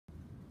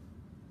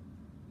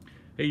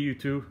Hey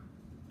YouTube,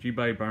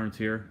 G-Body Barnes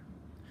here.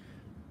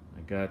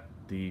 I got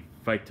the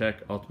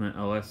Fitechs Ultimate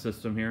LS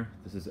system here.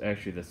 This is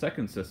actually the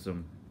second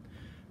system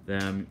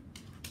that I'm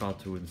about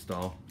to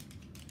install.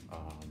 I'm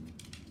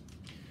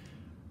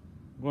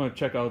going to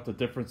check out the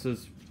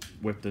differences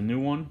with the new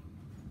one,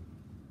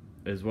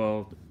 as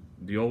well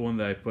the old one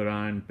that I put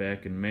on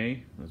back in May.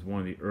 It was one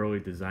of the early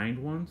designed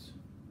ones.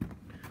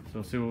 So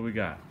let's see what we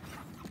got.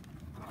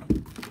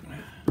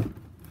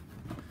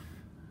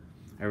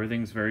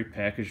 Everything's very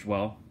packaged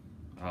well.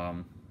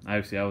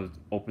 Obviously I was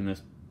open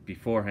this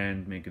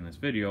beforehand making this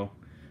video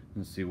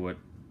and see what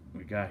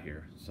we got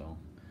here. So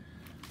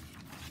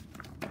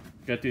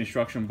got the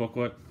instruction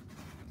booklet.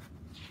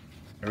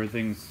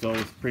 Everything still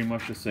is pretty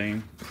much the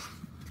same,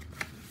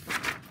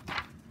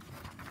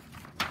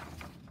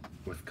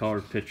 with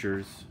colored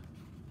pictures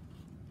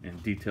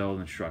and detailed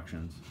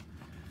instructions.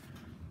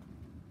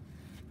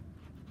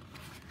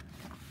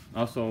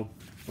 Also,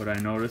 what I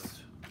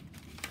noticed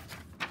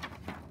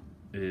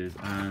is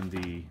on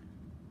the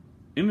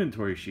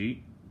inventory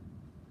sheet,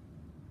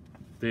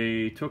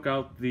 they took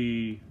out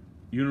the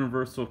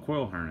universal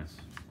coil harness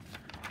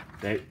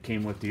that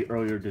came with the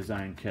earlier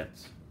design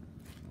kits.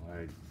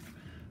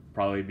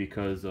 Probably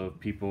because of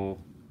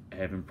people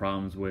having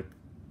problems with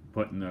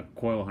putting the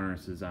coil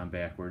harnesses on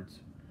backwards.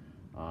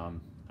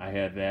 I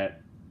had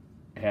that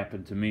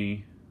happen to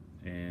me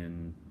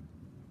in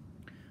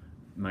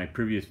my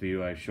previous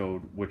video. I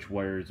showed which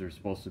wires are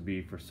supposed to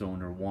be for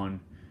cylinder 1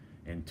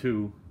 and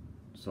 2,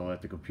 so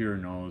that the computer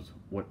knows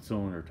what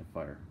cylinder to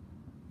fire.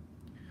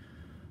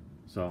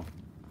 So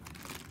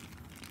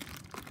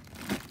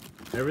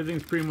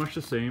everything's pretty much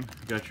the same.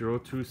 You got your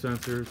O2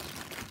 sensors,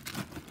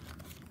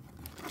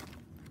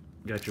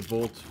 you got your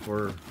bolts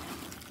for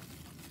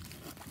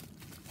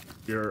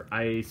your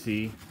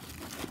IAC,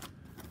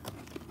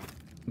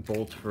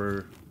 bolts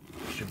for,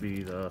 should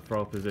be the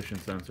throttle position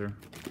sensor,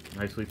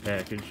 nicely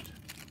packaged.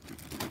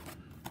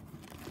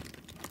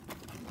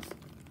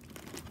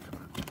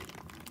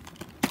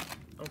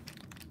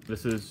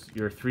 This is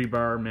your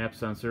 3-bar map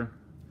sensor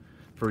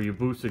for your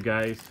boosted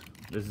guys.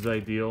 This is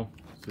ideal,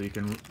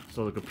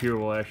 so the computer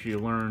will actually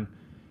learn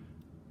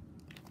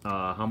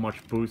how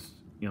much boost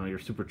your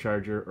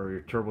supercharger or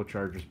your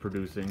turbocharger is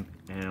producing,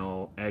 and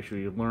it'll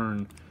actually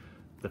learn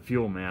the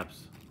fuel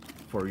maps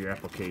for your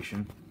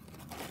application.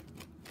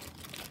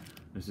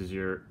 This is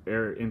your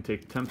air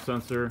intake temp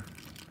sensor.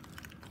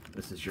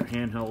 This is your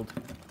handheld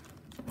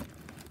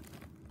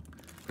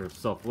for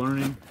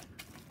self-learning,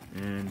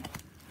 and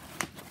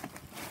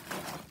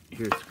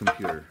here's the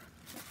computer.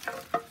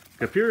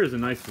 Computer is a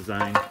nice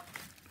design.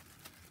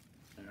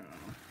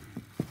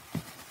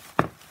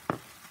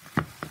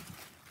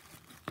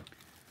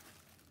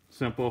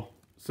 Simple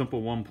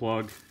one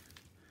plug,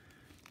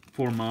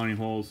 4 mounting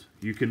holes.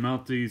 You can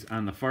mount these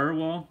on the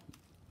firewall,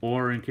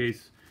 or in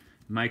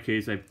my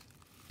case, I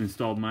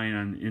installed mine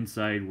on the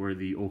inside where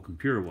the old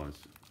computer was.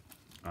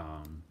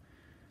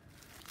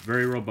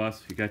 Very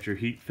robust. You got your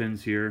heat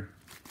fins here,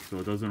 so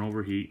it doesn't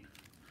overheat.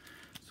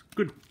 It's a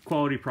good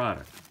quality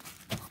product.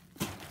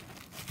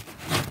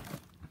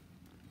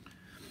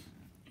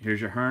 Here's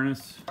your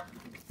harness.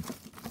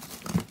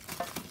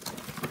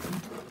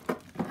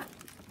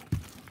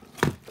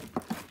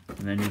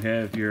 And then you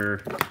have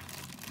your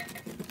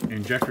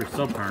injector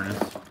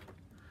sub-harness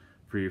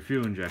for your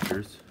fuel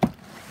injectors.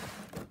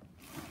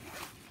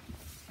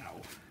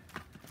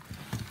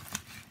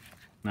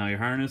 Now your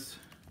harness,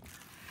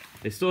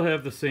 they still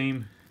have the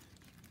same,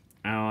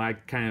 I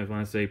kind of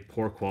want to say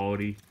poor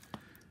quality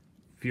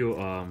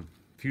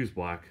fuse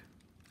block,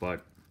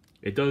 but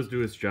it does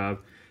do its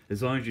job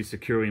as long as you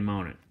securely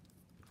mount it.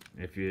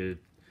 If you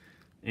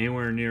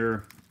anywhere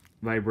near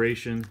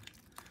vibration,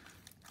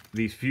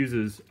 these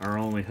fuses are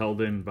only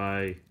held in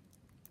by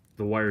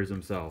the wires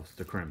themselves,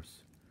 the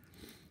crimps.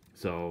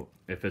 So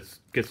if it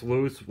gets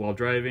loose while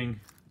driving,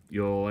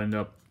 you'll end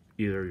up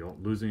either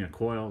losing a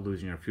coil,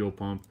 losing your fuel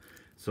pump,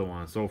 so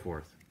on and so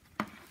forth.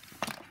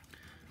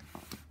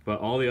 But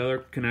all the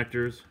other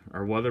connectors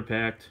are weather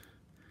packed,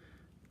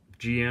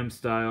 GM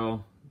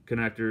style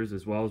connectors,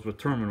 as well as with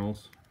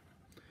terminals.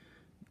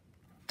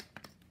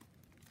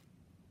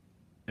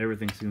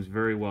 Everything seems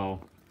very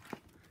well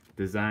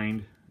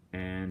designed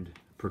and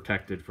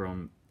protected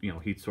from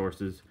heat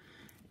sources,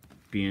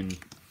 being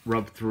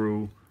rubbed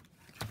through,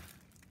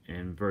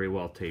 and very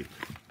well taped.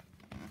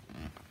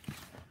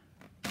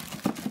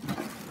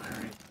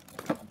 Alright,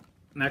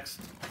 next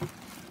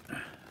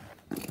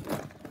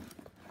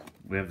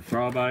we have the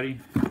throttle body,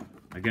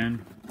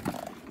 again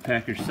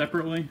packaged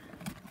separately,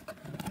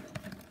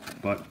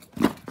 but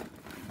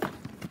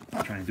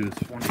I'll try and do this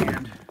with one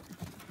hand.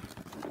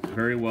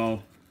 Very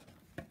well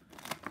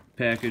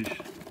packaged.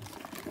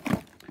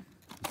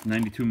 It's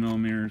 92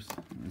 millimeters.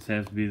 This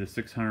has to be the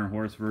 600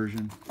 horse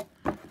version.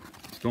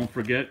 Don't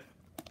forget,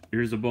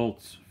 here's the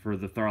bolts for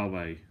the throttle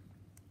body.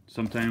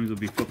 Sometimes it'll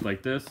be flipped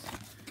like this,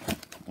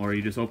 or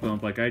you just open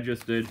up like I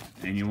just did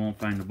and you won't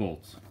find the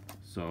bolts.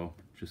 So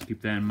just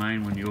keep that in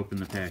mind when you open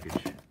the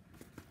package.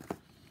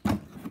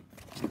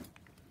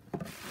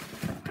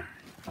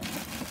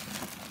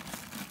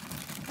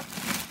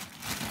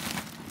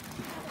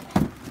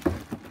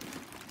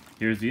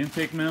 Here's the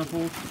intake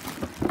manifold,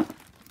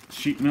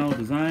 sheet metal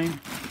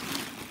design.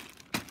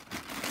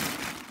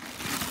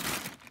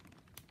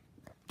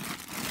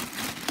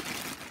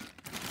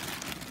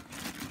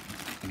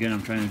 Again,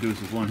 I'm trying to do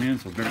this with one hand,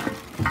 so bear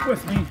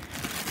with me.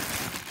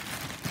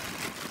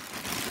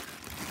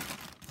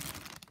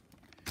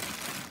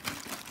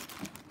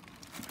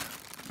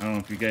 I don't know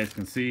if you guys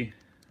can see,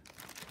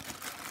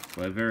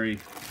 but very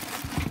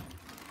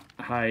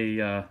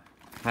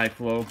high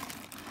flow.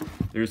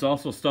 There's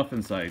also stuff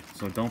inside,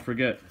 so don't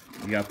forget,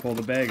 you gotta pull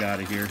the bag out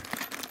of here.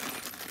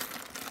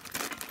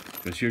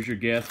 Because here's your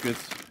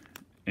gaskets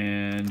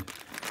and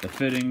the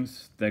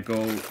fittings that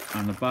go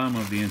on the bottom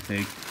of the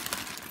intake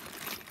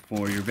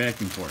for your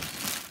vacuum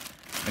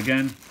ports.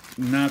 Again,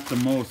 not the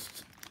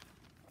most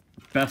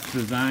best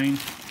design.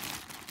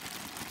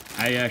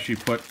 I actually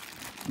put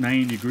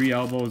 90-degree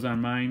elbows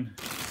on mine,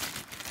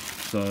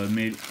 so it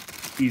made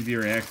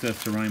easier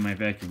access to running my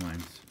vacuum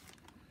lines.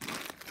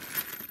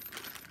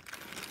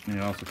 And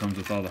it also comes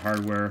with all the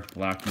hardware,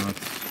 lock nuts.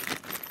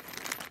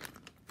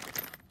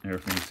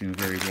 Everything seems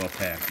very well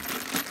packed,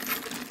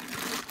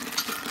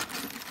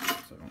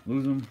 so I don't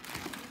lose them.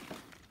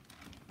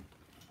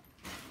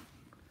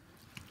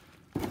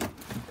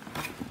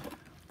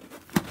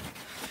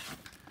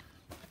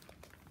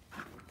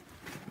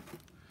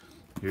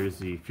 Here's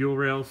the fuel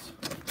rails.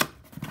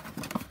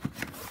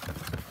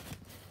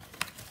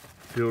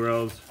 Fuel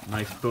rails,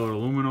 nice billet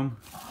aluminum.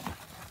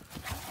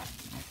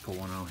 Let's pull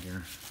one out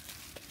here.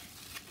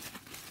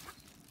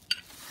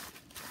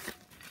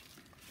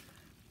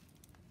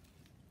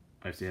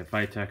 I see a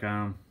Fitech on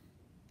them.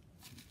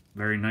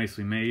 Very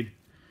nicely made.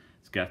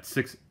 It's got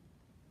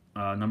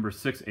number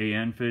 6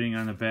 AN fitting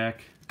on the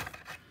back.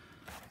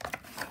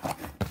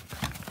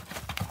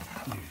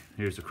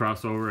 Here's the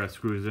crossover that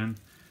screws in.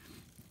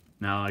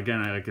 Now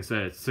again, like I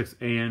said, it's 6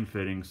 AN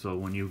fitting, so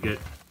when you get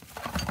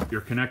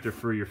your connector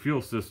for your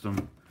fuel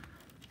system,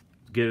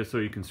 get it so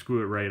you can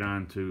screw it right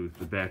onto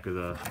the back of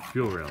the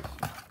fuel rails.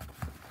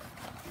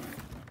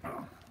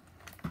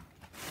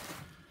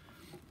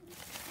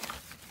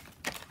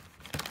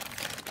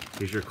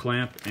 Here's your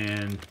clamp,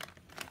 and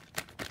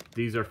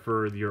these are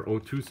for your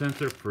O2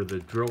 sensor for the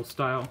drill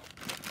style.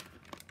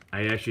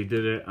 I actually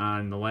did it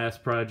on the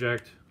last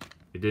project.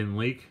 It didn't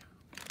leak.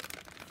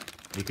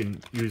 You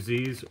can use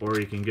these, or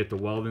you can get the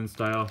Weldon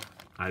style.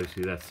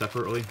 Obviously that's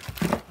separately.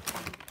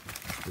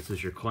 This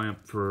is your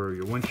clamp for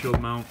your windshield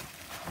mount.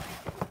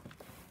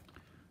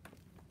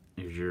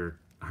 Here's your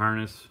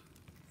harness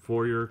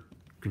for your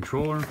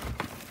controller.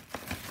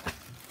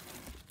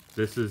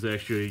 This is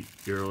actually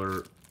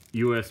your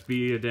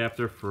USB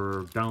adapter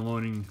for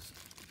downloading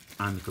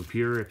on the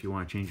computer if you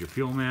want to change your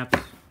fuel maps.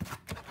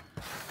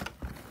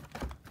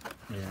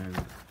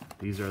 And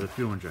these are the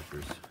fuel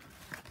injectors.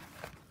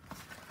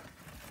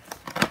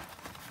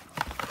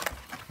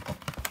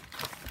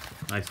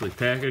 Nicely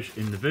packaged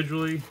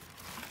individually.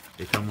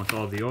 They come with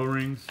all the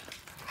O-rings.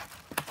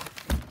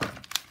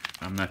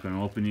 I'm not going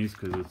to open these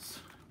because it's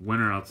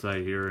winter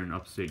outside here in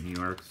upstate New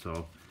York,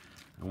 so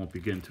I won't be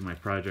getting to my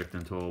project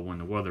until when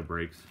the weather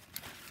breaks.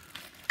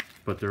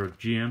 But they're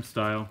GM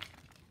style.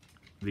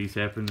 These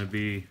happen to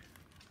be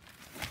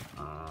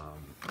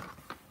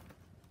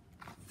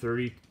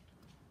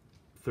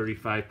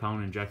 35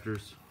 pound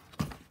injectors,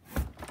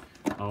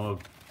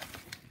 all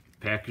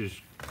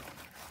packaged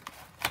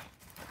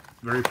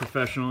very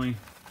professionally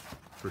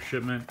for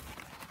shipment.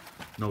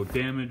 No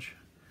damage.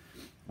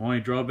 Only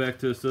drawback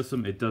to the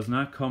system, it does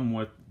not come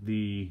with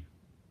the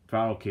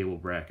throttle cable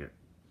bracket,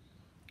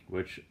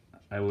 which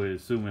I would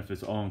assume if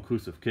it's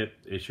all-inclusive kit,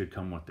 it should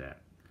come with that.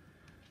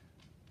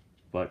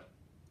 But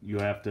you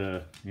have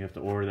to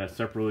order that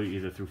separately,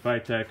 either through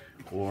Fitech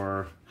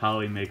or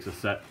Holly makes a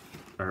set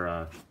or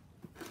a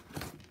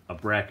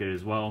bracket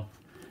as well.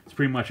 It's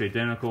pretty much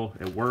identical.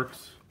 It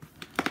works.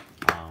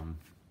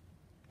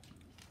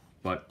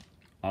 But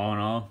all in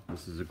all,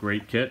 this is a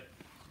great kit,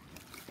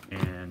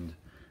 and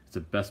it's the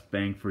best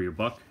bang for your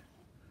buck.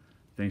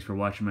 Thanks for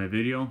watching my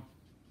video.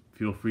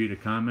 Feel free to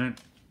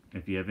comment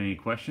if you have any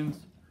questions.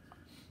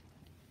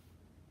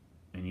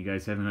 And you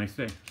guys have a nice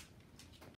day.